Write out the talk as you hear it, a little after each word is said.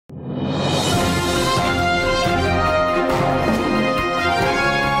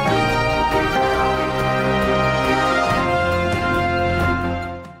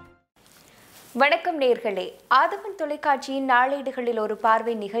நேர்களே, ஆதவன் தொலைக்காட்சியின் நாளேடுகளில் ஒரு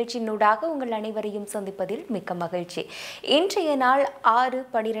பார்வை நிகழ்ச்சியினூடாக உங்கள் அனைவரையும் சந்திப்பதில் மிக்க மகிழ்ச்சி. இன்றைய நாள்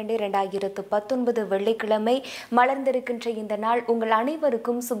 6/12/2019 வெள்ளிக்கிழமை மலர்ந்திருக்கின்ற இந்த நாள் உங்கள்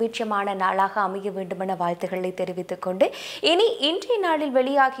அனைவருக்கும் சுபிட்சமான நாளாக அமைய வேண்டுமென வாழ்த்துக்களை தெரிவித்துக் கொண்டு இன்றைய நாளில்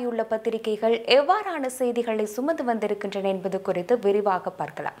வெளியாகியுள்ள பத்திரிகைகள் எவ்வாறான செய்திகளை சுமந்து வந்திருக்கின்றன என்பது குறித்து விரிவாக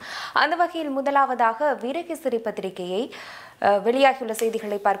பார்க்கலாம். அந்த வகையில் முதலாவதாக வீரகேசரி பத்திரிகையை வெளியாகியுள்ள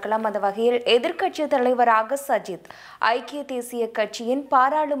செய்திகளை பார்க்கலாம். அந்த வகையில் எதிர்க்கட்சி தலைவராக சஜித் ஐக்கிய தேசிய கட்சியின்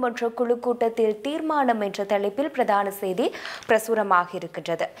பாராளுமன்ற குழு கூட்டத்தில் தீர்மானம் என்ற தலைப்பில் பிரதான செய்தி பிரசுரமாக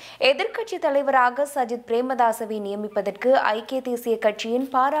இருக்கின்றது. எதிர்க்கட்சி தலைவராக சஜித் பிரேமதாசவை நியமிப்பதற்கு ஐக்கிய தேசிய கட்சியின்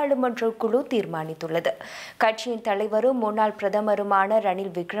பாராளுமன்ற குழு தீர்மானித்துள்ளது. கட்சியின் தலைவரும் முன்னாள் பிரதமருமான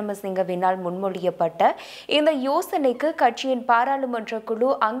ரணில் விக்ரமசிங்கவினால் முன்மொழியப்பட்ட இந்த யோசனைக்கு கட்சியின் பாராளுமன்ற குழு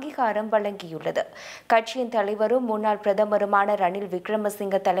அங்கீகாரம் வழங்கியுள்ளது. கட்சியின் தலைவரும் முன்னாள் பிரதமரும் ரணில்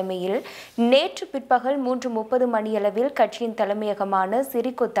விக்ரமசிங்க தலைமையில் நேற்று பிற்பகல் 3:30 மணியளவில் கட்சியின் தலைமையகமான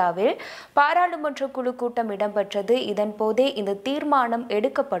சிறிகொத்தாவில் பாராளுமன்ற குழு கூட்டம் இடம்பெற்றது. இதன் போதே இந்த தீர்மானம்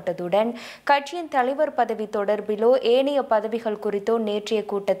எடுக்கப்பட்டதுடன் கட்சியின் தலைவர் பதவி தொடர்பிலோ ஏனைய பதவிகள் குறித்தோ நேற்றைய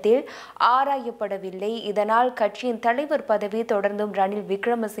கூட்டத்தில் ஆராயப்படவில்லை. இதனால் கட்சியின் தலைவர் பதவி தொடர்ந்தும் ரணில்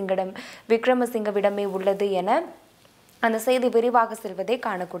விக்ரமசிங்கவிடமே உள்ளது என அந்த செய்தி விரிவாக செல்வதை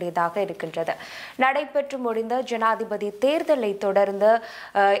காணக்கூடியதாக இருக்கின்றது. நடைபெற்று முடிந்த ஜனாதிபதி தேர்தலை தொடர்ந்து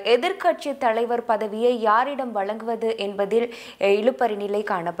எதிர்க்கட்சி தலைவர் பதவியை யாரிடம் வழங்குவது என்பதில் இழுபறி நிலை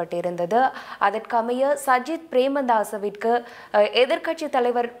காணப்பட்டிருந்தது. அதற்கமைய சஜித் பிரேமதாசவிற்கு எதிர்க்கட்சி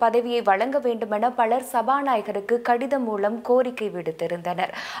தலைவர் பதவியை வழங்க வேண்டுமென பலர் சபாநாயகருக்கு கடிதம் மூலம் கோரிக்கை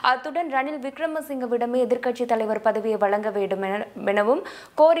விடுத்திருந்தனர். அத்துடன் ரணில் விக்ரமசிங்கவிடமே எதிர்க்கட்சி தலைவர் பதவியை வழங்க வேண்டும் எனவும்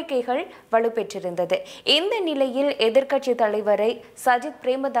கோரிக்கைகள் வலுப்பெற்றிருந்தது. இந்த நிலையில் எதிர்க்கட்சி தலைவரை சஜித்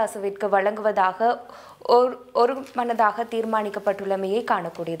பிரேமதாசவிற்கு வழங்குவதாக ஒரு மனதாக தீர்மானிக்கப்பட்டுள்ளமையை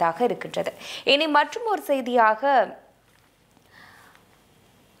காணக்கூடியதாக இருக்கின்றது. இனி மற்றும் ஒரு செய்தியாக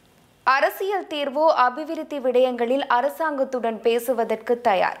அரசியல் தீர்வு அபிவிருத்தி விடயங்களில் அரசாங்கத்துடன் பேசுவதற்கு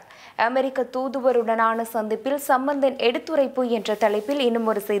தயார். அமெரிக்க தூதுவருடனான சந்திப்பில் சம்பந்தன் எடுத்துரைப்பு என்ற தலைப்பில்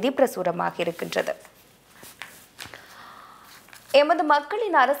இன்னும் ஒரு செய்தி பிரசுரமாக இருக்கின்றது. எமது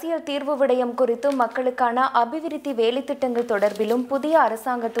மக்களின் அரசியல் தீர்வு விடயம் குறித்து மக்களுக்கான அபிவிருத்தி வேலைத்திட்டங்கள் தொடர்பிலும் புதிய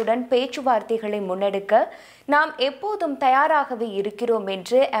அரசாங்கத்துடன் பேச்சுவார்த்தைகளை முன்னெடுக்க நாம் எப்போதும் தயாராகவே இருக்கிறோம்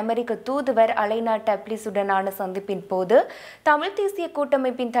என்று அமெரிக்க தூதுவர் அலைனா டப்ளிஸுடனான சந்திப்பின் போது தமிழ் தேசிய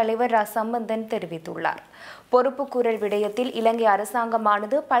கூட்டமைப்பின் தலைவர் சம்பந்தன் தெரிவித்துள்ளார். பொறுப்புக்கூறல் விடயத்தில் இலங்கை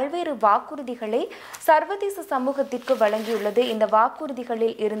அரசாங்கமானது பல்வேறு வாக்குறுதிகளை சர்வதேச சமூகத்திற்கு வழங்கியுள்ளது. இந்த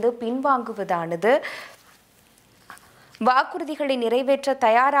வாக்குறுதிகளில் இருந்து பின்வாங்குவதானது வாக்குறுதிகளை நிறைவேற்ற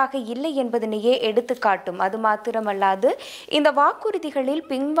தயாராக இல்லை என்பதனையே எடுத்துக்காட்டும். அது மாத்திரமல்லாது இந்த வாக்குறுதிகளில்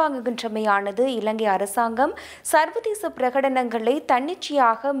பின்வாங்குகின்றமையானது இலங்கை அரசாங்கம் சர்வதேச பிரகடனங்களை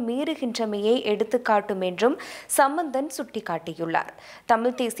தன்னிச்சையாக மீறுகின்றமையை எடுத்துக்காட்டும் என்றும் சம்பந்தன் சுட்டிக்காட்டியுள்ளார்.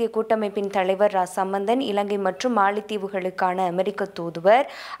 தமிழ் தேசிய கூட்டமைப்பின் தலைவர் சம்பந்தன் இலங்கை மற்றும் மாலைத்தீவுகளுக்கான அமெரிக்க தூதுவர்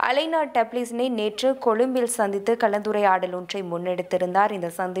அலைனா டப்ளிஸினை நேற்று கொழும்பில் சந்தித்து கலந்துரையாடல் ஒன்றை முன்னெடுத்திருந்தார்.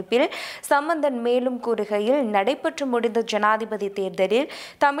 இந்த சந்திப்பில் சம்பந்தன் மேலும் கூறுகையில் நடைபெற்று ஜனாதிபதி தேர்தலில்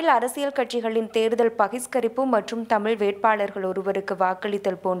தமிழ் அரசியல் கட்சிகளின் தேர்தல் பகிஷ்கரிப்பு மற்றும் தமிழ் வேட்பாளர்கள் ஒருவருக்கு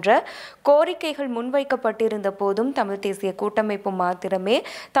வாக்களித்தல் போன்ற கோரிக்கைகள் முன்வைக்கப்பட்டிருந்த போதும் தமிழ் தேசிய கூட்டமைப்பு மாத்திரமே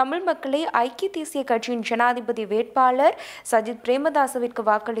தமிழ் மக்களை ஐக்கிய தேசிய கட்சியின் ஜனாதிபதி வேட்பாளர் சஜித் பிரேமதாசவிற்கு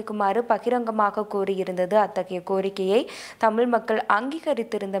வாக்களிக்குமாறு பகிரங்கமாக கோரியிருந்தது. அத்தகைய கோரிக்கையை தமிழ் மக்கள்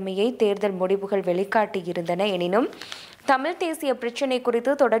அங்கீகரித்திருந்தமையை தேர்தல் முடிவுகள் வெளிக்காட்டியிருந்தன. எனினும் தமிழ் தேசிய பிரச்சினை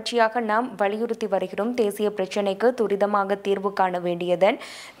குறித்து தொடர்ச்சியாக நாம் வலியுறுத்தி வருகிறோம். தேசிய பிரச்சினைக்கு துரிதமாக தீர்வு காண வேண்டியதன்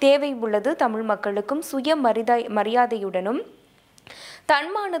தேவை உள்ளது. தமிழ் மக்களுக்கும் சுய மரியாதையுடனும்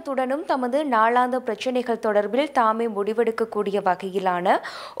தன்மானத்துடனும் தமது நாளாந்த பிரச்சினைகள் தொடர்பில் தாமே முடிவெடுக்கக்கூடிய வகையிலான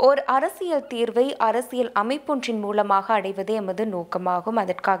ஓர் அரசியல் தீர்வை அரசியல் அமைப்பொன்றின் மூலமாக அடைவதே எமது நோக்கமாகும்.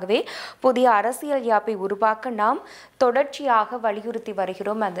 அதற்காகவே புதிய அரசியல் யாப்பை உருவாக்க நாம் தொடர்ச்சியாக வலியுறுத்தி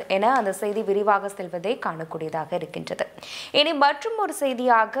வருகிறோம் என அந்த செய்தி விரிவாக செல்வதை காணக்கூடியதாக இருக்கின்றது. இனி மற்றும் ஒரு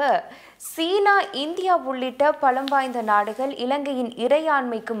செய்தியாக சீனா, இந்தியா உள்ளிட்ட பலம் வாய்ந்த நாடுகள் இலங்கையின்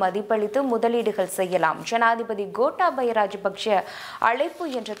இறையாண்மைக்கு மதிப்பளித்து முதலீடுகள் செய்யலாம். ஜனாதிபதி கோட்டாபய ராஜபக்ஷ அழைப்பு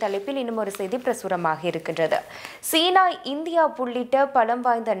என்ற தலைப்பில் இன்னும் ஒரு செய்தி பிரசுரமாக இருக்கின்றது. சீனா, இந்தியா உள்ளிட்ட பலம்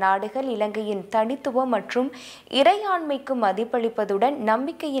வாய்ந்த நாடுகள் இலங்கையின் தனித்துவம் மற்றும் இறையாண்மைக்கு மதிப்பளிப்பதுடன்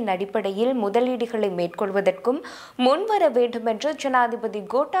நம்பிக்கையின் அடிப்படையில் முதலீடுகளை மேற்கொள்வதற்கும் முன்வர வேண்டும் என்று ஜனாதிபதி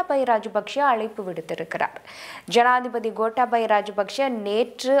கோட்டாபய ராஜபக்ஷ அழைப்பு விடுத்திருக்கிறார். ஜனாதிபதி கோட்டாபய ராஜபக்ஷ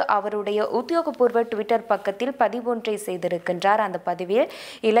நேற்று அவருடைய தன்னுடைய உத்தியோகபூர்வ ட்விட்டர் பக்கத்தில் பதிவொன்றை செய்திருக்கின்றார். அந்த பதிவில்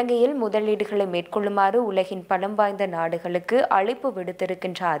இலங்கையில் முதலீடுகளை மேற்கொள்ளுமாறு உலகின் பலம் வாய்ந்த நாடுகளுக்கு அழைப்பு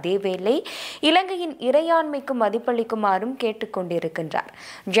விடுத்திருக்கின்ற அதேவேளை இலங்கையின் இறையாண்மைக்கு மதிப்பளிக்குமாறும் கேட்டுக்கொண்டிருக்கின்றார்.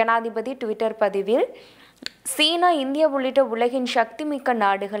 ஜனாதிபதி ட்விட்டர் பதிவில் சீனா, இந்தியா உள்ளிட்ட உலகின் சக்திமிக்க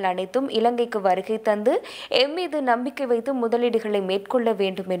நாடுகள் அனைத்தும் இலங்கைக்கு வருகை தந்து எம்மீது நம்பிக்கை வைத்து முதலீடுகளை மேற்கொள்ள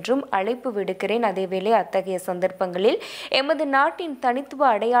வேண்டும் என்றும் அழைப்பு விடுக்கிறேன். அதேவேளை அத்தகைய சந்தர்ப்பங்களில் எமது நாட்டின் தனித்துவ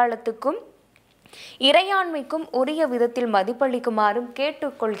அடையாளத்துக்கும் இறையாண்மைக்கும் உரிய விதத்தில் மதிப்பளிக்குமாறும்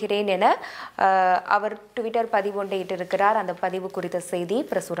கேட்டுக்கொள்கிறேன் என அவர் ட்விட்டர் பதிவொன்றை இட்டிருக்கிறார். அந்த பதிவு குறித்த செய்தி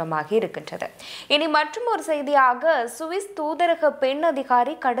பிரசுரமாகி இருக்கின்றது. இனி மற்றும் ஒரு செய்தியாக சுவிஸ் தூதரக பெண்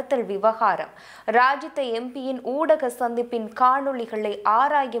அதிகாரி கடத்தல் விவகாரம், ராஜித எம்பியின் ஊடக சந்திப்பின் காணொளிகளை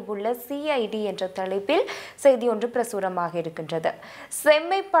ஆராய உள்ள சிஐடி என்ற தலைப்பில் செய்தி ஒன்று பிரசுரமாக இருக்கின்றது.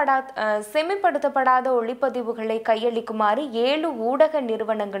 செம்மைப்படுத்தப்படாத ஒளிப்பதிவுகளை கையளிக்குமாறு 7 ஊடக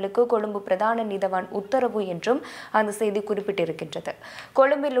நிறுவனங்களுக்கு கொழும்பு பிரதான நீதவான் உத்தரவு என்றும் அந்த செய்தி குறிப்பிட்டிருக்கின்றது.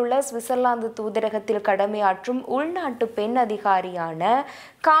 கொழும்பில் உள்ள சுவிட்சர்லாந்து தூதரகத்தில் கடமையாற்றும் உள்நாட்டு பெண் அதிகாரியான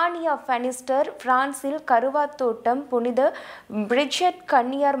கானியா ஃபெனிஸ்டர் பிரான்சில் கருவாத்தோட்டம் புனித பிரிட்ஜெட்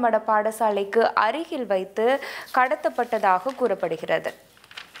கன்னியார் மட பாடசாலைக்கு அருகில் வைத்து கடத்தப்பட்டதாக கூறப்படுகிறது.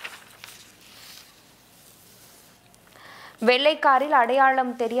 வெள்ளைக்காரில்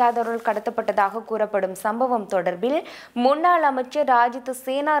அடையாளம் தெரியாதவர்கள் கடத்தப்பட்டதாக கூறப்படும் சம்பவம் தொடர்பில் முன்னாள் அமைச்சர் ராஜித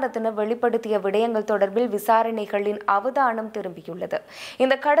சேனாரத்ன வெளிப்படுத்திய விடயங்கள் தொடர்பில் விசாரணைகளின் அவதானம் திரும்பியுள்ளது.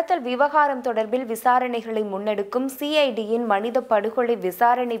 இந்த கடத்தல் விவகாரம் தொடர்பில் விசாரணைகளை முன்னெடுக்கும் சிஐடியின் மனித படுகொலை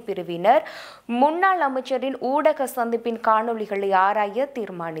விசாரணை பிரிவினர் முன்னாள் அமைச்சரின் ஊடக சந்திப்பின் காணொளிகளை ஆராய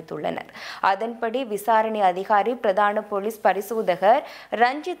தீர்மானித்துள்ளனர். அதன்படி விசாரணை அதிகாரி பிரதான போலீஸ் பரிசோதகர்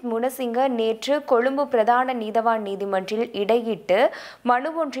ரஞ்சித் முனசிங்க நேற்று கொழும்பு பிரதான நீதவான் நீதிமன்றில் இடையிட்டு மனு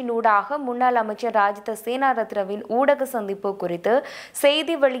ஒன்றினூடாக முன்னாள் அமைச்சர் ராஜித சேனாரத்னவின் ஊடக சந்திப்பு குறித்து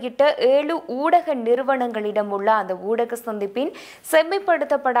செய்தி வெளியிட்ட 7 ஊடக நிறுவனங்களிடம் உள்ள அந்த ஊடக சந்திப்பின்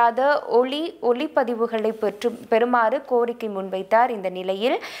செம்மைப்படுத்தப்படாத ஒளிப்பதிவுகளை பெறுமாறு கோரிக்கை முன்வைத்தார். இந்த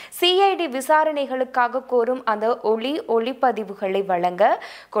நிலையில் சிஐடி விசாரணைகளுக்காக கோரும் அந்த ஒளிப்பதிவுகளை வழங்க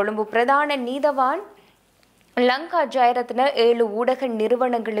கொழும்பு பிரதான நீதவான் லங்கா ஜெயரத்ன 7 ஊடக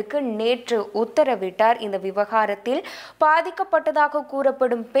நிறுவனங்களுக்கு நேற்று உத்தரவிட்டார். இந்த விவகாரத்தில் பாதிக்கப்பட்டதாக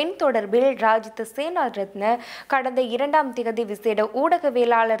கூறப்படும் பெண் தொடர்பில் ராஜித சேனாரத்ன கடந்த 2ஆம் திகதி விசேட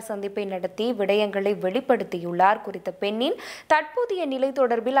ஊடகவியலாளர் சந்திப்பை நடத்தி விடயங்களை வெளிப்படுத்தியுள்ளார். குறித்த பெண்ணின் தற்போதைய நிலை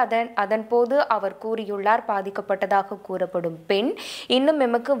தொடர்பில் அதன் போது அவர் கூறியுள்ளார், பாதிக்கப்பட்டதாக கூறப்படும் பெண் இன்னும்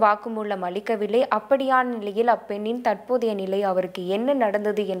எமக்கு வாக்குமூலம் அளிக்கவில்லை. அப்படியான நிலையில் அப்பெண்ணின் தற்போதைய நிலை, அவருக்கு என்ன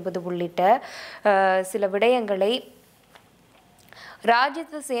நடந்தது என்பது உள்ளிட்ட சில விடயங்களை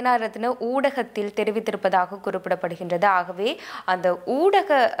ராஜித சேனாரத்ன ஊடகத்தில் தெரிவித்திருப்பதாக குறிப்பிடப்படுகின்றது. ஆகவே அந்த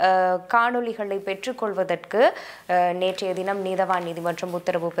ஊடக காணொளிகளை பெற்றுக்கொள்வதற்கு நேற்றைய தினம் நீதவான் நீதிமன்றம்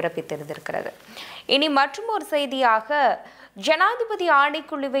உத்தரவு பிறப்பித்திருக்கிறது. இனி மற்றும் ஒரு செய்தியாக ஜனாதிபதி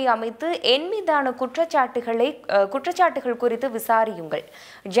ஆணைக்குழுவை அமைத்து என் மீதான குற்றச்சாட்டுகள் குறித்து விசாரியுங்கள்,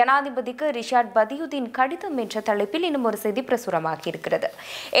 ஜனாதிபதிக்கு ரிஷாட் பதியுதீன் கடிதம் என்ற தலைப்பில் இன்னும் ஒரு செய்தி பிரசுரமாகி இருக்கிறது.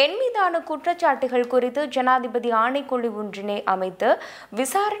 என் மீதான குற்றச்சாட்டுகள் குறித்து ஜனாதிபதி ஆணைக்குழு ஒன்றினை அமைத்து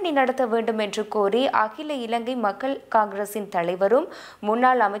விசாரணை நடத்த வேண்டும் என்று கோரி அகில இலங்கை மக்கள் காங்கிரசின் தலைவரும்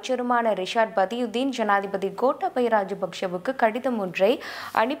முன்னாள் அமைச்சருமான ரிஷாட் பதியுதீன் ஜனாதிபதி கோட்டாபய ராஜபக்ஷவுக்கு கடிதம் ஒன்றை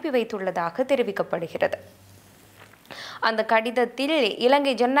அனுப்பி வைத்துள்ளதாக தெரிவிக்கப்படுகிறது. அந்த கடிதத்தில்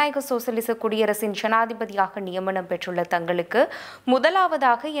இலங்கை ஜனநாயக சோசலிச குடியரசின் ஜனாதிபதியாக நியமனம் பெற்றுள்ள தங்களுக்கு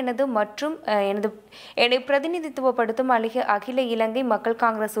முதலாவதாக என்னை பிரதிநிதித்துவப்படுத்தும் அகில இலங்கை மக்கள்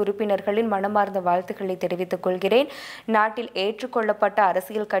காங்கிரஸ் உறுப்பினர்களின் மனமார்ந்த வாழ்த்துக்களை தெரிவித்துக் கொள்கிறேன். நாட்டில் ஏற்றுக்கொள்ளப்பட்ட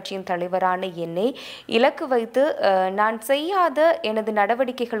அரசியல் கட்சியின் தலைவரான என்னை இலக்கு வைத்து நான் செய்யாத எனது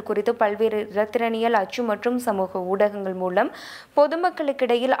நடவடிக்கைகள் குறித்து பல்வேறு இரத்திரனியல் அச்சு மற்றும் சமூக ஊடகங்கள் மூலம்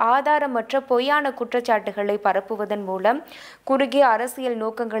பொதுமக்களுக்கிடையில் ஆதாரமற்ற பொய்யான குற்றச்சாட்டுகளை பரப்புவதன் மூலம் குறுகிய அரசியல்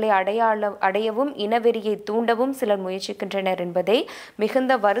நோக்கங்களை அடையவும் இனவெறியை தூண்டவும் சிலர் முயற்சிக்கின்றனர் என்பதை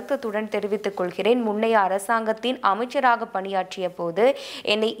மிகுந்த வருத்தத்துடன் தெரிவித்துக் கொள்கிறேன். முன்னைய அரசாங்கத்தின் அமைச்சராக பணியாற்றிய போது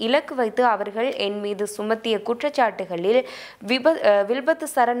என்னை இலக்கு வைத்து அவர்கள் என் மீது சுமத்திய குற்றச்சாட்டுகளில் வில்பத்து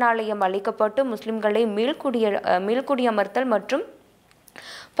சரணாலயம் அளிக்கப்பட்டு முஸ்லிம்களை மீள்குடியமர்த்தல் மற்றும்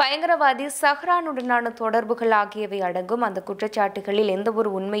பயங்கரவாதி சஹ்ரானுடனான தொடர்புகள் ஆகியவை அடங்கும். அந்த குற்றச்சாட்டுகளில் எந்த ஒரு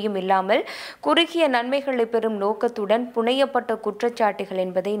உண்மையும் இல்லாமல் குறுகிய நன்மைகளை பெறும் நோக்கத்துடன் புனையப்பட்ட குற்றச்சாட்டுகள்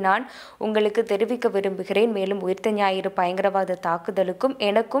என்பதை நான் உங்களுக்கு தெரிவிக்க விரும்புகிறேன். மேலும் உயிர்த்த ஞாயிறு பயங்கரவாத தாக்குதலுக்கும்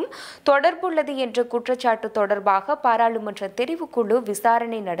எனக்கும் தொடர்புள்ளது என்ற குற்றச்சாட்டு தொடர்பாக பாராளுமன்ற தெரிவுக்குழு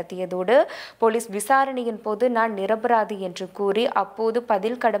விசாரணை நடத்தியதோடு போலீஸ் விசாரணையின் போது நான் நிரபராதி என்று கூறி அப்போது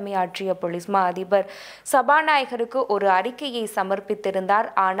பதில் கடமையாற்றிய போலீஸ் மா அதிபர் சபாநாயகருக்கு ஒரு அறிக்கையை சமர்ப்பித்திருந்தார்.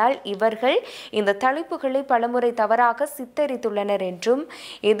 ஆனால் இவர்கள் இந்த தலைப்புகளை பலமுறை தவறாக சித்தரித்துள்ளனர் என்றும்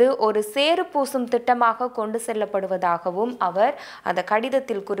இது ஒரு சேறு பூசும் திட்டமாக கொண்டு செல்லப்படுவதாகவும் அவர் அந்த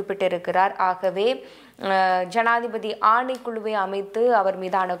கடிதத்தில் குறிப்பிட்டிருக்கிறார். ஆகவே ஜனாதிபதி ஆணைக்குழுவை அமைத்து அவர்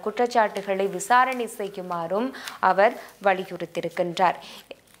மீதான குற்றச்சாட்டுகளை விசாரணை செய்யுமாறும் அவர் வலியுறுத்தியிருக்கின்றார்.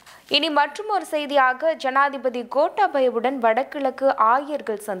 இனி மற்றும் ஒரு செய்தியாக ஜனாதிபதி கோட்டாபயவுடன் வடகிழக்கு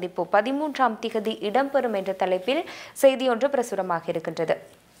ஆயர்கள் சந்திப்பு 13ஆம் திகதி இடம்பெறும் என்ற தலைப்பில் செய்தியொன்று பிரசுரமாக இருக்கின்றது.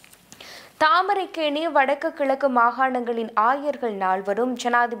 தாமரைக்கேணி வடக்கு கிழக்கு மாகாணங்களின் ஆயர்கள் நால்வரும்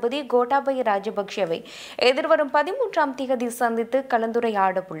ஜனாதிபதி கோட்டாபய ராஜபக்ஷவை எதிர்வரும் 13ஆம் திகதி சந்தித்து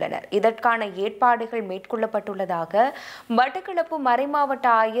கலந்துரையாட உள்ளனர். இதற்கான ஏற்பாடுகள் மேற்கொள்ளப்பட்டுள்ளதாக மட்டக்களப்பு மறைமாவட்ட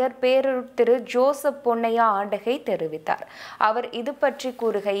ஆயர் பேரூர் திரு ஜோசப் பொன்னையா ஆண்டகை தெரிவித்தார். அவர் இது பற்றி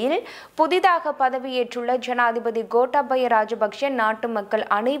கூறுகையில், புதிதாக பதவியேற்றுள்ள ஜனாதிபதி கோட்டாபய ராஜபக்ஷ நாட்டு மக்கள்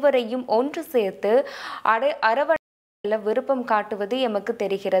அனைவரையும் ஒன்று சேர்த்து அரவணை விருப்பம் காட்டுவது எமக்கு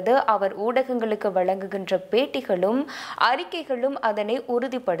தெரிகிறது. அவர் ஊடகங்களுக்கு வழங்குகின்ற பேட்டிகளும் அறிக்கைகளும் அதனை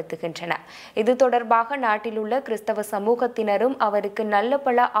உறுதிப்படுத்துகின்றன. இது தொடர்பாக நாட்டில் உள்ள கிறிஸ்தவ சமூகத்தினரும் அவருக்கு நல்ல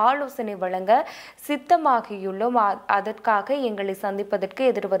பல ஆலோசனை வழங்க சித்தமாகியுள்ளோம். அதற்காக எங்களை சந்திப்பதற்கு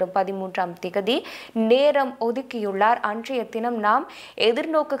எதிர்வரும் 13ஆம் திகதி நேரம் ஒதுக்கியுள்ளார். அன்றைய தினம் நாம்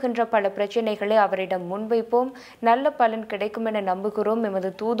எதிர்நோக்குகின்ற பல பிரச்சனைகளை அவரிடம் முன்வைப்போம். நல்ல பலன் கிடைக்கும் என நம்புகிறோம்.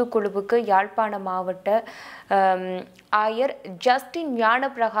 எமது தூதுக்குழுவுக்கு யாழ்ப்பாண மாவட்ட ஆயர் ஜஸ்டின் ஞான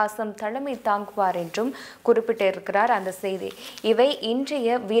பிரகாசம் தலைமை தாங்குவார் என்றும் குறிப்பிட்டிருக்கிறார் அந்த செய்தி. இவை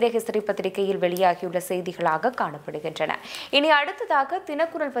இன்றைய வீரகேசரி பத்திரிகையில் வெளியாகியுள்ள செய்திகளாக காணப்படுகின்றன. இனி அடுத்ததாக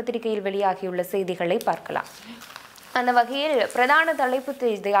தினக்குரல் பத்திரிகையில் வெளியாகியுள்ள செய்திகளை பார்க்கலாம். அந்த வகையில் பிரதான தலைப்பு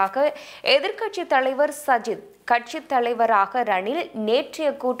செய்தியாக எதிர்க்கட்சி தலைவர் சஜித் கட்சி தலைவராக ரணில் நேற்றைய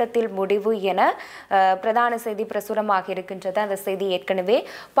கூட்டத்தில் முடிவு என பிரதான செய்தி பிரசுரமாக இருக்கின்றது. அந்த செய்தி ஏற்கனவே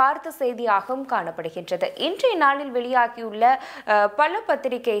பார்த்த செய்தியாகவும் காணப்படுகின்றது. இன்றைய நாளில் வெளியாகியுள்ள பல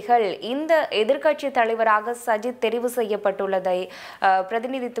பத்திரிகைகள் இந்த எதிர்க்கட்சி தலைவராக சஜித் தெரிவு செய்யப்பட்டுள்ளதை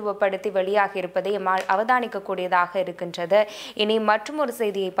பிரதிநிதித்துவப்படுத்தி வெளியாகி இருப்பதை அவதானிக்கக்கூடியதாக இருக்கின்றது. இனி மற்றும் ஒரு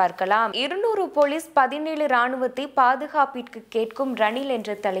செய்தியை பார்க்கலாம். 200 போலீஸ் 17 இராணுவத்தை பாதுகாப்பிற்கு கேட்கும் ரணில்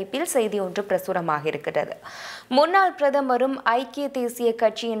என்ற தலைப்பில் செய்தி ஒன்று பிரசுரமாக இருக்கிறது. முன்னாள் பிரதமரும் ஐக்கிய தேசிய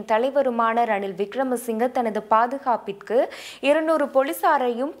கட்சியின் தலைவருமான ரணில் விக்ரமசிங்க தனது பாதுகாப்பிற்கு 200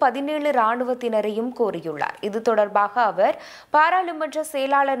 போலீசாரையும் 17 இராணுவத்தினரையும் கோரியுள்ளார். இது தொடர்பாக அவர் பாராளுமன்ற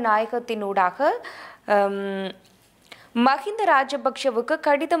செயலாளர் நாயகத்தினூடாக மஹிந்த ராஜபக்ஷவுக்கு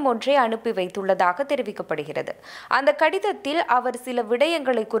கடிதம் ஒன்றை அனுப்பி வைத்துள்ளதாக தெரிவிக்கப்படுகிறது. அந்த கடிதத்தில் அவர் சில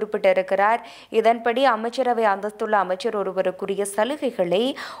விடயங்களை குறிப்பிட்டிருக்கிறார். இதன்படி அமைச்சரவை அந்தஸ்துள்ள அமைச்சர் ஒருவருக்குரிய சலுகைகளை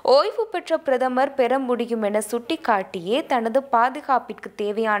ஓய்வு பெற்ற பிரதமர் பெற முடியும் என சுட்டிக்காட்டியே தனது பாதுகாப்பிற்கு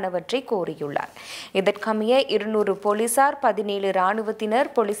தேவையானவற்றை கோரியுள்ளார். இதற்கமைய 200 போலீசார், 17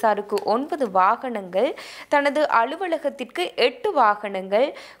 இராணுவத்தினர், போலீசாருக்கு 9 வாகனங்கள், தனது அலுவலகத்திற்கு 8 வாகனங்கள்,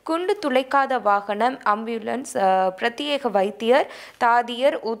 குண்டு துளைக்காத வாகனம், ஆம்புலன்ஸ், பிரத்யேக வைத்தியர்,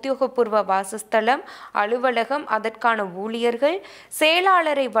 தாதியர், உத்தியோகபூர்வ வாசஸ்தலம், அலுவலகம், அதற்கான ஊழியர்கள்,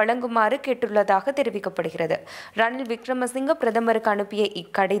 செயலாளரை வழங்குமாறு கேட்டுள்ளதாக தெரிவிக்கப்படுகிறது. ரணில் விக்ரமசிங்க பிரதமருக்கு அனுப்பிய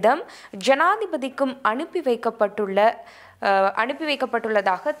இக்கடிதம் ஜனாதிபதிக்கும் அனுப்பி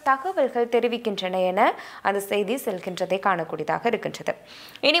வைக்கப்பட்டுள்ளதாக தகவல்கள் தெரிவிக்கின்றன என அந்த செய்தி செல்கின்றதை காணக்கூடியதாக இருக்கின்றது.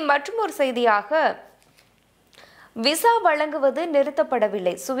 இனி மற்றும் ஒரு செய்தியாக விசா வழங்குவது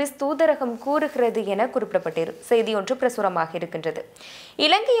நிறுத்தப்படவில்லை, சுவிஸ் தூதரகம் கூறுகிறது என குறிப்பிடப்பட்டிரு செய்தி ஒன்று பிரசுரமாக இருக்கின்றது.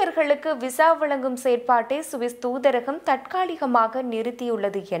 இலங்கையர்களுக்கு விசா வழங்கும் செயற்பாட்டை சுவிஸ் தூதரகம் தற்காலிகமாக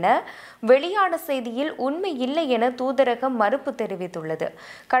நிறுத்தியுள்ளது என வெளியான செய்தியில் உண்மை இல்லை என தூதரகம் மறுப்பு தெரிவித்துள்ளது.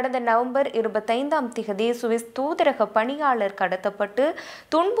 கடந்த நவம்பர் 25ஆம் திகதி சுவிஸ் தூதரக பணியாளர் கடத்தப்பட்டு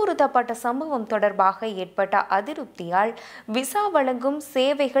துன்புறுத்தப்பட்ட சம்பவம் தொடர்பாக ஏற்பட்ட அதிருப்தியால் விசா வழங்கும்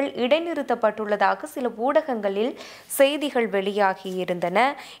சேவைகள் இடைநிறுத்தப்பட்டுள்ளதாக சில ஊடகங்களில் செய்திகள் வெளியாகியிருந்தன.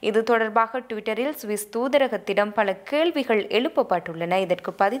 இது தொடர்பாக ட்விட்டரில் சுவிஸ் தூதரகத்திடம் பல கேள்விகள் எழுப்பப்பட்டுள்ளன.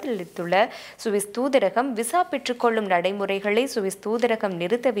 இதற்கு பதிலளித்துள்ள சுவிஸ் தூதரகம் விசா பெற்றுக்கொள்ளும் நடைமுறைகளை சுவிஸ் தூதரகம்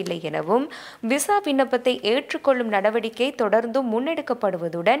நிறுத்தவில்லை எனவும் விசா விண்ணப்பத்தை ஏற்றுக்கொள்ளும் நடவடிக்கை தொடர்ந்தும்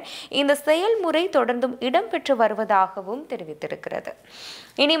முன்னெடுக்கப்படுவதுடன் இந்த செயல்முறை தொடர்ந்தும் இடம்பெற்று வருவதாகவும் தெரிவித்திருக்கிறது.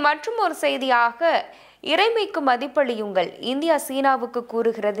 இனி மற்றும் ஒரு செய்தியாக இறைமைக்கு மதிப்பளியுங்கள், இந்தியா சீனாவுக்கு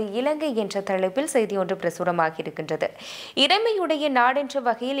கூறுகிறது இலங்கை என்ற தலைப்பில் செய்தி ஒன்று பிரசுரமாக இருக்கின்றது. இறைமையுடைய நாடென்ற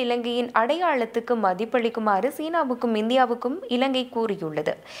வகையில் இலங்கையின் அடையாளத்துக்கு மதிப்பளிக்குமாறு சீனாவுக்கும் இந்தியாவுக்கும் இலங்கை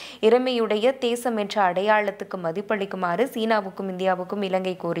கூறியுள்ளது. இறைமையுடைய தேசம் என்ற அடையாளத்துக்கு மதிப்பளிக்குமாறு சீனாவுக்கும் இந்தியாவுக்கும்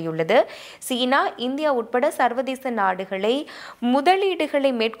இலங்கை கூறியுள்ளது. சீனா, இந்தியா உட்பட சர்வதேச நாடுகளை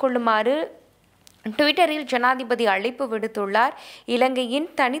முதலீடுகளை மேற்கொள்ளுமாறு ட்விட்டரில் ஜனாதிபதி அழைப்பு விடுத்துள்ளார். இலங்கையின்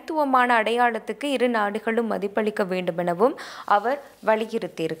தனித்துவமான அடையாளத்துக்கு இரு நாடுகளும் மதிப்பளிக்க வேண்டுமெனவும் அவர்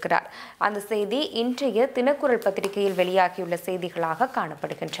வலியுறுத்தியிருக்கிறார். அந்த செய்தி இன்றைய தினக்குரல் பத்திரிகையில் வெளியாகியுள்ள செய்திகளாக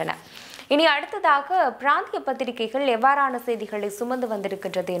காணப்படுகின்றன. இனி அடுத்ததாக பிராந்திய பத்திரிகைகள் எவ்வாறான செய்திகளை சுமந்து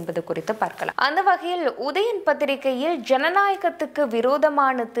வந்திருக்கின்றது என்பது குறித்து பார்க்கலாம். அந்த வகையில் உதயன் பத்திரிகையில் ஜனநாயகத்துக்கு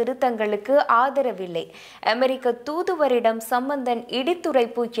விரோதமான திருத்தங்களுக்கு ஆதரவில்லை, அமெரிக்க தூதுவரிடம் சம்பந்தன்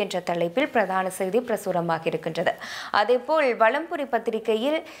இடித்துரைப்பு என்ற தலைப்பில் பிரதான செய்தி பிரசுரமாக இருக்கின்றது. அதேபோல் வலம்புரி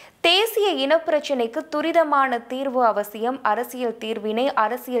பத்திரிகையில் தேசிய இனப்பிரச்சினைக்கு துரிதமான தீர்வு அவசியம், அரசியல் தீர்வினை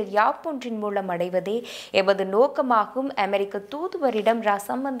அரசியல் யாப்பொன்றின் மூலம் அடைவதே எமது நோக்கமாகும், அமெரிக்க தூதுவரிடம்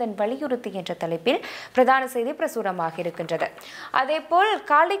சம்பந்தன் வலியுறுத்தி என்ற தலைப்பில் பிரதான செய்தி பிரசுரமாக இருக்கின்றது. அதேபோல்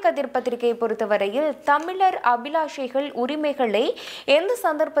காலை கதிர் பத்திரிகையை பொறுத்தவரையில் தமிழர் அபிலாஷைகள் உரிமைகளை எந்த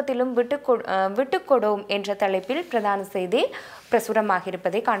சந்தர்ப்பத்திலும் விட்டுக்கொடோம் என்ற தலைப்பில் பிரதான செய்தி பிரசுரமாக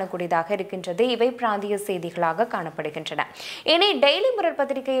இருப்பதை காணக்கூடியதாக இருக்கின்றது. இவை பிராந்திய செய்திகளாக காணப்படுகின்றன. இனி டெய்லி மிரர்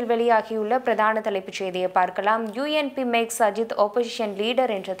பத்திரிகையில் வெளியாகியுள்ள பிரதான தலைப்புச் செய்தியை பார்க்கலாம். UNP maths Sajith opposition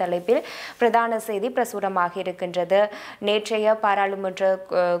leader என்ற தலைப்பில் பிரதான செய்தி பிரசுரமாக இருக்கின்றது. நேற்றைய பாராளுமன்ற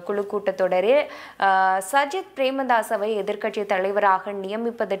குழு கூட்டத்தொடரில் சஜித் பிரேமதாசவை எதிர்க்கட்சி தலைவராக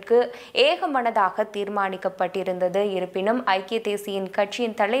நியமிப்பதற்கு ஏகமனதாக தீர்மானிக்கப்பட்டிருந்தது. இருப்பினும் ஐக்கிய தேசிய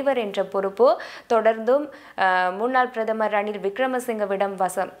கட்சியின் தலைவர் என்ற பொறுப்பு தொடர்ந்தும் முன்னாள் பிரதமர் ரணில் விக்ரமசிங்கவிடம்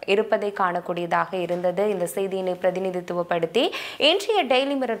வசம் இருப்பதை காணக்கூடியதாக இருந்தது. இந்த செய்தியினை பிரதிநிதித்துவப்படுத்தி இன்றைய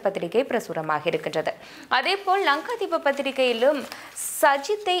டெய்லி மிரர் பத்திரிகை பிரசுரமாக இருக்கின்றது. அதேபோல் லங்காதீப பத்திரிகையிலும்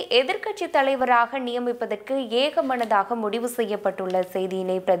சஜித்தை எதிர்க்கட்சி தலைவராக நியமிப்பதற்கு ஏகமனதாக முடிவு செய்யப்பட்டுள்ள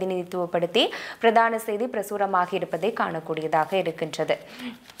செய்தியினை பிரதிநிதித்துவப்படுத்தி பிரதான செய்தி பிரசுரமாக இருப்பதை காணக்கூடியதாக இருக்கின்றது.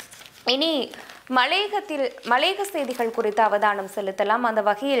 இனி மலையக செய்திகள் குறித்து அவதானம் செலுத்தலாம். அந்த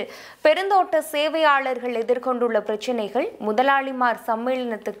வகையில் பெருந்தோட்ட சேவையாளர்கள் எதிர்கொண்டுள்ள பிரச்சினைகள், முதலாளிமார்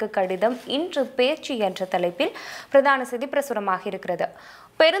சம்மேளனத்துக்கு கடிதம், இன்று பேச்சு என்ற தலைப்பில் பிரதான செய்தி பிரசுரமாக இருக்கிறது.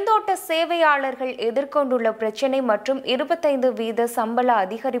 பெருந்தோட்ட சேவையாளர்கள் எதிர்கொண்டுள்ள பிரச்சினை மற்றும் 25% சம்பள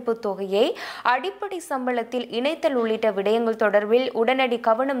அதிகரிப்பு தொகையை அடிப்படை சம்பளத்தில் இணைத்தல் உள்ளிட்ட விடயங்கள் தொடர்பில் உடனடி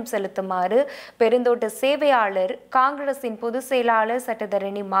கவனம் செலுத்துமாறு பெருந்தோட்ட சேவையாளர் காங்கிரசின் பொதுச் செயலாளர்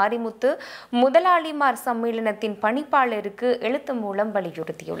சட்டத்தரணி மாரிமுத்து முதலாளிமார் சம்மேளனத்தின் பணிப்பாளருக்கு எழுத்து மூலம்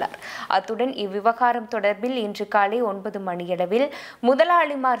வலியுறுத்தியுள்ளார். அத்துடன் இவ்விவகாரம் தொடர்பில் இன்று காலை 9 மணியளவில்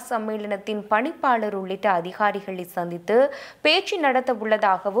முதலாளிமார் சம்மேளனத்தின் பணிப்பாளர் உள்ளிட்ட அதிகாரிகளை சந்தித்து பேச்சு நடத்த உள்ளதாக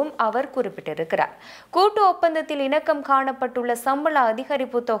அவர் குறிப்பிட்டிருக்கிறார். கூட்டு ஒப்பந்தத்தில் இணக்கம் காணப்பட்டுள்ள சம்பள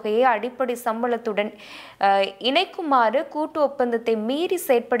அதிகரிப்பு தொகையை அடிப்படை சம்பளத்துடன் இணைக்குமாறு கூட்டு ஒப்பந்தத்தை மீறி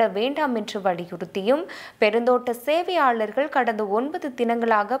செயற்பட வேண்டாம் என்று வலியுறுத்தியும் பெருந்தோட்ட சேவையாளர்கள் கடந்த 9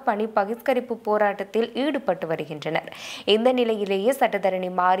 தினங்களாக பணி பகிஷ்கரிப்பு போராட்டத்தில் ஈடுபட்டு வருகின்றனர். இந்த நிலையிலேயே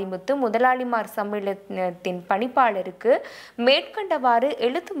சட்டத்தரணி மாரிமுத்து முதலாளிமார் சம்மேளனத்தின் பணிப்பாளருக்கு மேற்கண்டவாறு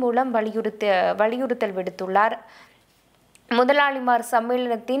எழுத்து மூலம் வலியுறுத்தல் விடுத்துள்ளார். முதலாளிமார்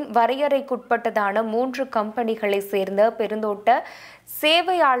சம்மேளனத்தின் வரையறைக்குட்பட்டதான 3 கம்பெனிகளை சேர்ந்த பெருந்தோட்ட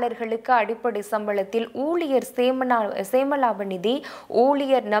சேவையாளர்களுக்கு அடிப்படை சம்பளத்தில் ஊழியர் சேமலாப நிதி,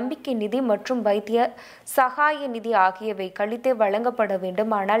 ஊழியர் நம்பிக்கை நிதி மற்றும் வைத்திய சகாய நிதி ஆகியவை கழித்தே வழங்கப்பட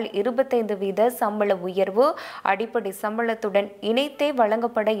வேண்டும். ஆனால் 25% சம்பள உயர்வு அடிப்படை சம்பளத்துடன் இணைத்தே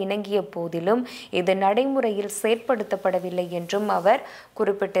வழங்கப்பட இணங்கிய போதிலும் இது நடைமுறையில் செயற்படுத்தப்படவில்லை என்றும் அவர்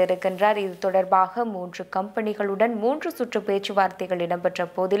குறிப்பிட்டிருக்கின்றார். இது தொடர்பாக 3 கம்பெனிகளுடன் 3 சுற்று பேச்சுவார்த்தைகள் இடம்பெற்ற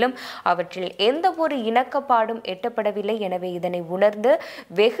போதிலும் அவற்றில் எந்த ஒரு இணக்கப்பாடும் எட்டப்படவில்லை. எனவே இதனை உணர்ந்து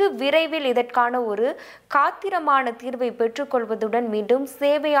வெகு விரைவில் இதற்கான ஒரு காத்திரமான தீர்வை பெற்றுக்கொள்வதுடன் மீண்டும்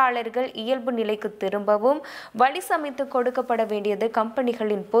சேவையாளர்கள் இயல்பு நிலைக்கு திரும்பவும் வழி சமைத்து கொடுக்கப்பட வேண்டியது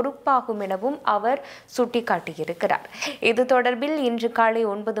கம்பெனிகளின் பொறுப்பாகும் எனவும் அவர் சுட்டிக்காட்டியிருக்கிறார். இது தொடர்பில் இன்று காலை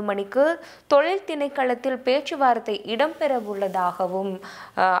 9 மணிக்கு தொழில் திணைக்களத்தில் பேச்சுவார்த்தை இடம்பெற உள்ளதாகவும்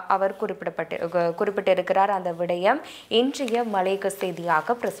அவர் குறிப்பிட்டிருக்கிறார். அந்த விடயம் இன்றைய மலையக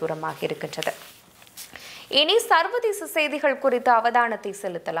செய்தியாக பிரசுரமாக இருக்கின்றது. இனி சர்வதேச செய்திகள் குறித்த அவதானத்தை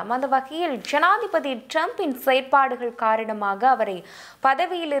செலுத்தலாம். அந்த வகையில் ஜனாதிபதி டிரம்பின் செயற்பாடுகள் காரணமாக அவரை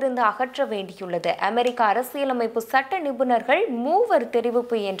பதவியிலிருந்து அகற்ற வேண்டியுள்ளது. அமெரிக்க அரசியலமைப்பு சட்ட நிபுணர்கள் 3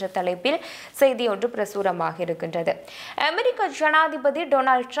 தெரிவிப்பு என்ற தலைப்பில் செய்தி ஒன்று பிரசுரமாக இருக்கின்றது. அமெரிக்க ஜனாதிபதி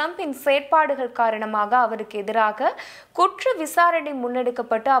டொனால்ட் டிரம்பின் செயற்பாடுகள் காரணமாக அவருக்கு எதிராக குற்ற விசாரணை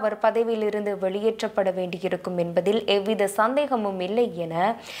முன்னெடுக்கப்பட்டு அவர் பதவியிலிருந்து வெளியேற்றப்பட வேண்டியிருக்கும் என்பதில் எவ்வித சந்தேகமும் இல்லை என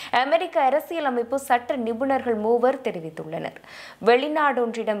அமெரிக்க அரசியலமைப்பு சட்ட நிபுணர்கள் 3 தெரிவித்துள்ளனர்.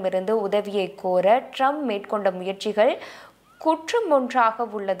 வெளிநாடொன்றிடமிருந்து உதவியை கோர ட்ரம்ப் மேற்கொண்ட முயற்சிகள் குற்றம் ஒன்றாக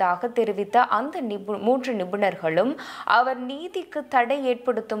உள்ளதாக தெரிவித்த அந்த 3 நிபுணர்களும் அவர் நீதிக்கு தடை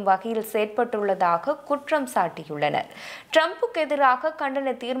ஏற்படுத்தும் வகையில் செயற்பட்டுள்ளதாக குற்றம் சாட்டியுள்ளனர். ட்ரம்புக்கு எதிராக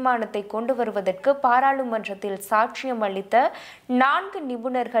கண்டன தீர்மானத்தை கொண்டு வருவதற்கு பாராளுமன்றத்தில் சாட்சியம் அளித்த 4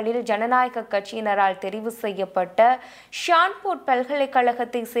 நிபுணர்களில் ஜனநாயக கட்சியினரால் தெரிவு செய்யப்பட்ட ஷான்போர்ட்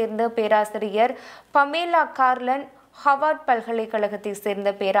பல்கலைக்கழகத்தை சேர்ந்த பேராசிரியர் பமேலா கார்லன், ஹவார்ட் பல்கலைக்கழகத்தை சேர்ந்த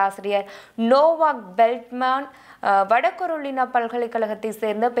பேராசிரியர் நோவாக் பெல்ட்மேன், வடகொரோலினா பல்கலைக்கழகத்தை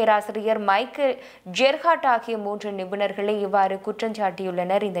சேர்ந்த பேராசிரியர் மைக்கேல் ஜெர்ஹாட் ஆகிய 3 நிபுணர்களை இவ்வாறு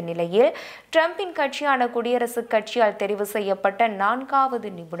குற்றஞ்சாட்டியுள்ளனர். இந்த நிலையில் ட்ரம்பின் கட்சியான குடியரசுக் கட்சியால் தெரிவு செய்யப்பட்ட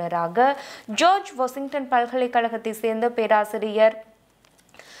 4வது நிபுணராக ஜார்ஜ் வாஷிங்டன் பல்கலைக்கழகத்தை சேர்ந்த பேராசிரியர்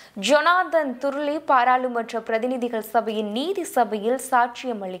ஜொனாதன் துர்லி பாராளுமன்ற பிரதிநிதிகள் சபையின் நீதி சபையில்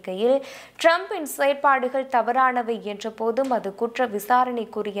சாட்சியம் அளிக்கையில் ட்ரம்பின் செயற்பாடுகள் தவறானவை என்ற போதும் அது குற்ற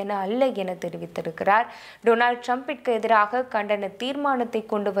விசாரணைக்குரியன அல்ல என தெரிவித்திருக்கிறார். டொனால்ட் ட்ரம்பிற்கு எதிராக கண்டன தீர்மானத்தை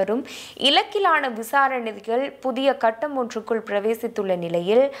கொண்டு வரும் இலக்கிலான விசாரணைகள் புதிய கட்டம் ஒன்றுக்குள் பிரவேசித்துள்ள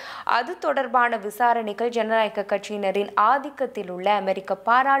நிலையில் அது தொடர்பான விசாரணைகள் ஜனநாயக கட்சியினரின் ஆதிக்கத்தில் உள்ள அமெரிக்க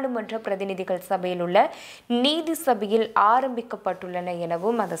பாராளுமன்ற பிரதிநிதிகள் சபையில் உள்ள நீதி சபையில் ஆரம்பிக்கப்பட்டுள்ளன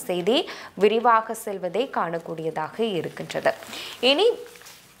எனவும் அந்த செய்தி விரிவாக செல்வதை காணக்கூடியதாக இருக்கின்றது. இனி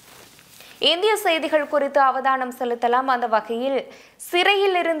இந்திய செய்திகள் குறித்து அவதானம் செலுத்தலாம். அந்த வகையில்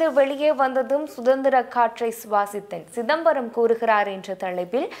சிறையில் இருந்து வெளியே வந்ததும் சுதந்திர காற்றை சுவாசித்தேன், சிதம்பரம் கூறுகிறார் என்ற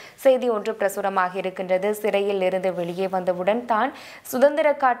தலைப்பில் செய்தி ஒன்று பிரசுரமாக இருக்கின்றது. சிறையில் இருந்து வெளியே வந்தவுடன் தான்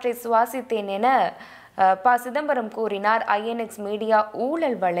சுதந்திர காற்றை சுவாசித்தேன் என சிதம்பரம் கூறினார். INX மீடியா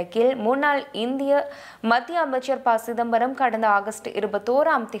ஊழல் வழக்கில் முன்னாள் இந்திய மத்திய அமைச்சர் சிதம்பரம் கடந்த ஆகஸ்ட்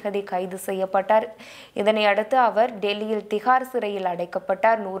 21 கைது செய்யப்பட்டார். இதனை அடுத்து அவர் டெல்லியில் திகார் சிறையில்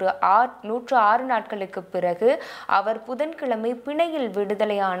அடைக்கப்பட்டார். 106 நாட்களுக்கு பிறகு அவர் புதன்கிழமை பிணையில்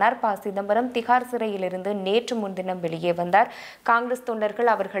விடுதலையானார். சிதம்பரம் திகார் சிறையில் இருந்து நேற்று முன்தினம் வெளியே வந்தார். காங்கிரஸ்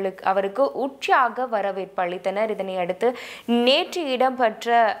தொண்டர்கள் அவருக்கு உற்சாக வரவேற்பு அளித்தனர். இதனை அடுத்து நேற்று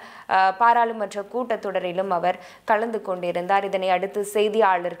இடம்பெற்ற பாராளுமன்ற கூட்டத்தொடரிலும் அவர் கலந்து கொண்டிருந்தார். இதனை அடுத்து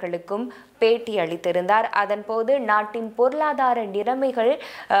செய்தியாளர்களுக்கும் பேட்டி அளித்திருந்தார். அதன் போது நாட்டின் பொருளாதார நிலைமைகள்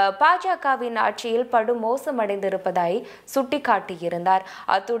பாஜகவின் ஆட்சியில் படுமோசமடைந்திருப்பதாய் சுட்டிக்காட்டியிருந்தார்.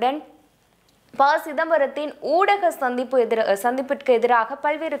 அத்துடன் சிதம்பரத்தின் ஊடக சந்திப்பிற்கு எதிராக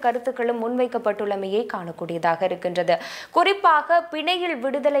பல்வேறு கருத்துக்களும் முன்வைக்கப்பட்டுள்ளமையை காணக்கூடியதாக இருக்கின்றது. குறிப்பாக பிணையில்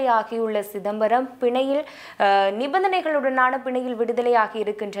விடுதலையாகியுள்ள சிதம்பரம் பிணையில் நிபந்தனைகளுடனான பிணையில் விடுதலையாகி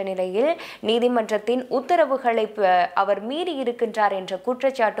இருக்கின்ற நிலையில் நீதிமன்றத்தின் உத்தரவுகளை அவர் மீறி இருக்கின்றார் என்ற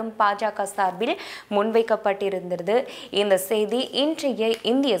குற்றச்சாட்டும் பாஜக சார்பில் முன்வைக்கப்பட்டிருந்தது. இந்த செய்தி இன்றைய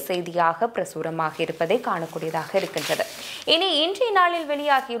இந்திய செய்தியாக பிரசுரமாக இருப்பதை காணக்கூடியதாக இருக்கின்றது. இனி இன்றைய நாளில்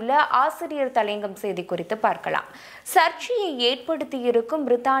வெளியாகியுள்ள ஆசிரியர் தலையங்கம் செய்தி குறித்து பார்க்கலாம். சர்ச்சையை ஏற்படுத்தியிருக்கும்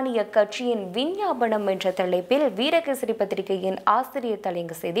பிரித்தானிய கட்சியின் விஞ்ஞாபனம் என்ற தலைப்பில் வீரகேசரி பத்திரிகையின் ஆசிரியர்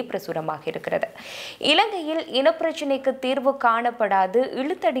தலையங்க செய்தி பிரசுரமாக இருக்கிறது. இலங்கையில் இனப்பிரச்சினைக்கு தீர்வு காணப்படாது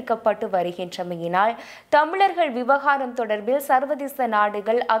இழுத்தடிக்கப்பட்டு வருகின்றமையினால் தமிழர்கள் விவகாரம் தொடர்பில் சர்வதேச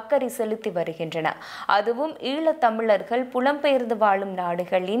நாடுகள் அக்கறை செலுத்தி வருகின்றன. அதுவும் ஈழத் தமிழர்கள் புலம்பெயர்ந்து வாழும்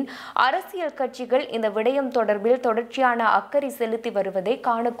நாடுகளின் அரசியல் கட்சிகள் இந்த விடயம் தொடர்பில் தொடர்ச்சியான அக்கறை செலுத்தி வருவதை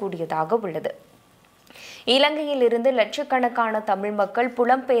காணக்கூடியதாக உள்ளது. இலங்கையில் இருந்து லட்சக்கணக்கான தமிழ் மக்கள்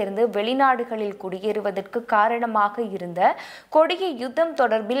புலம்பெயர்ந்து வெளிநாடுகளில் குடியேறுவதற்கு காரணமாக இருந்த கொடிய யுத்தம்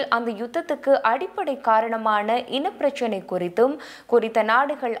தொடர்பில் அந்த யுத்தத்துக்கு அடிப்படை காரணமான இனப்பிரச்சினை குறித்தும் குறித்த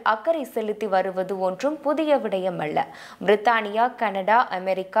நாடுகள் அக்கறை செலுத்தி வருவது ஒன்றும் புதிய விடயம் அல்ல. பிரித்தானியா, கனடா,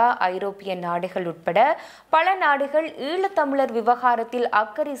 அமெரிக்கா, ஐரோப்பிய நாடுகள் உட்பட பல நாடுகள் ஈழத்தமிழர் விவகாரத்தில்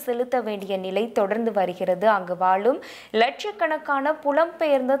அக்கறை செலுத்த வேண்டிய நிலை தொடர்ந்து வருகிறது. அங்கு வாழும் லட்சக்கணக்கான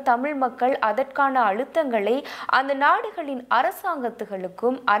புலம்பெயர்ந்த தமிழ் மக்கள் அதற்கான அழுத்தங்களை அந்த நாடுகளின்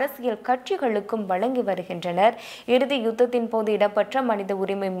அரசாங்கத்துகளுக்கும் அரசியல் கட்சிகளுக்கும் வழங்கி வருகின்றனர். இறுதி யுத்தத்தின் போது இடம்பெற்ற மனித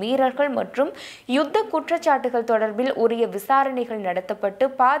உரிமை மீறல்கள் மற்றும் யுத்த குற்றச்சாட்டுகள் தொடர்பில் உரிய விசாரணைகள் நடத்தப்பட்டு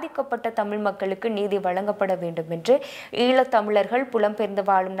பாதிக்கப்பட்ட தமிழ் மக்களுக்கு நீதி வழங்கப்பட வேண்டும் என்று ஈழத்தமிழர்கள் புலம்பெயர்ந்து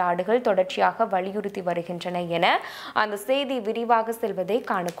வாழும் நாடுகள் தொடர்ச்சியாக வலியுறுத்தி வருகின்றன என அந்த செய்தி விரிவாக செல்வதை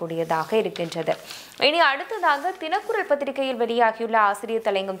காணக்கூடியதாக இருக்கின்றது. இனி அடுத்ததாக தினக்குரல் பத்திரிகையில் வெளியாகியுள்ள ஆசிரியர்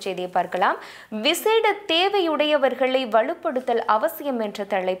தலையங்கம் செய்தியை பார்க்கலாம். விசேட தேவையுடையவர்களை வலுப்படுத்தல் அவசியம் என்ற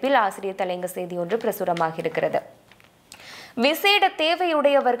தலைப்பில் ஆசிரியர் தலையங்க செய்தி ஒன்று பிரசுரமாக இருக்கிறது. விசேட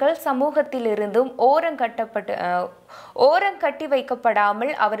தேவையுடையவர்கள் சமூகத்தில் இருந்தும் ஓரங்கட்டி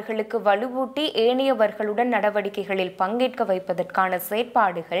வைக்கப்படாமல் அவர்களுக்கு வலுவூட்டி ஏனையவர்களுடன் நடவடிக்கைகளில் பங்கேற்க வைப்பதற்கான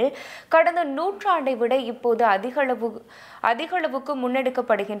செயற்பாடுகள் கடந்த நூற்றாண்டை விட இப்போது அதிகளவுக்கு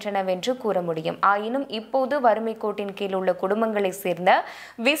முன்னெடுக்கப்படுகின்றனவென்று கூற முடியும். ஆயினும் இப்போது வறுமை கோட்டின் கீழ் உள்ள குடும்பங்களை சேர்ந்த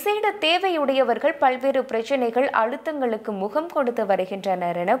விசேட தேவையுடையவர்கள் பல்வேறு பிரச்சினைகள் அழுத்தங்களுக்கு முகம் கொடுத்து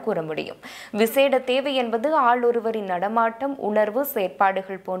வருகின்றனர் என கூற முடியும். விசேட தேவை என்பது ஆளொருவரின் நடமாட்டம், உணர்வு,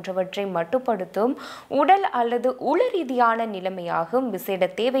 செயற்பாடுகள் போன்றவற்றை மட்டுப்படுத்தும் உடல் அல்லது உள ரீதியான நிலைமையாகும். விசேட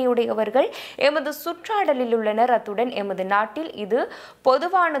தேவையுடையவர்கள் எமது சுற்றாடலில் உள்ளனர். அத்துடன் எமது நாட்டில் இது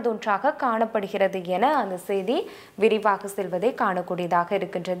பொதுவானதொன்றாக காணப்படுகிறது என அந்த செய்தி விரிவாக செல்வதை காணக்கூடியதாக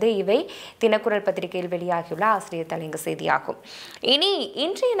இருக்கின்றது. இவை தினக்குரல் பத்திரிகையில் வெளியாகியுள்ள ஆசிரியர் தலைங்க செய்தியாகும். இனி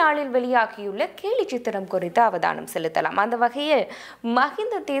இன்றைய நாளில் வெளியாகியுள்ள கேலி சித்திரம் குறித்து அவதானம் செலுத்தலாம். அந்த வகையில்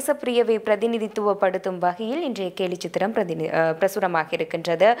மஹிந்த தேசப்பிரியவை பிரதிநிதித்துவப்படுத்தும் வகையில் இன்றைய கேலி சித்திரம் பிரசுரமாக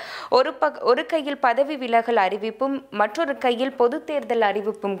இருக்கின்றது. ஒரு கையில் பதவி விலகல் அறிவிப்பும் மற்றொரு கையில் பொது தேர்தல்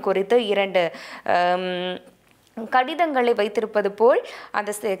அறிவிப்பும் குறித்து இரண்டு கடிதங்களை வைத்திருப்பது போல்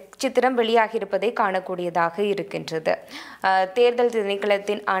அந்த சித்திரம் வெளியாகியிருப்பதை காணக்கூடியதாக இருக்கின்றது. தேர்தல்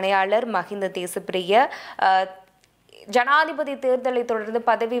திணைக்களத்தின் ஆணையாளர் மஹிந்த தேசப்பிரிய ஜனாதிபதி தேர்தலை தொடர்ந்து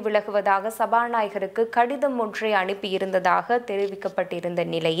பதவி விலகுவதாக சபாநாயகருக்கு கடிதம் ஒன்றை அனுப்பியிருந்ததாக தெரிவிக்கப்பட்டிருந்த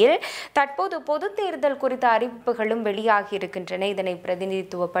நிலையில் தற்போது பொது தேர்தல் குறித்த அறிவிப்புகளும் வெளியாகி இருக்கின்றன. இதனை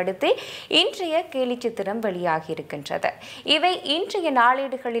பிரதிநிதித்துவப்படுத்தி இன்றைய கேலி சித்திரம் வெளியாகி இருக்கின்றது. இவை இன்றைய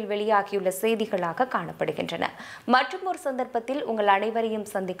நாளேடுகளில் வெளியாகியுள்ள செய்திகளாக காணப்படுகின்றன. மற்றும் ஒரு சந்தர்ப்பத்தில் உங்கள்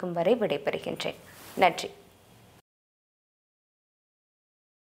அனைவரையும் சந்திக்கும் வரை விடைபெறுகின்றேன். நன்றி.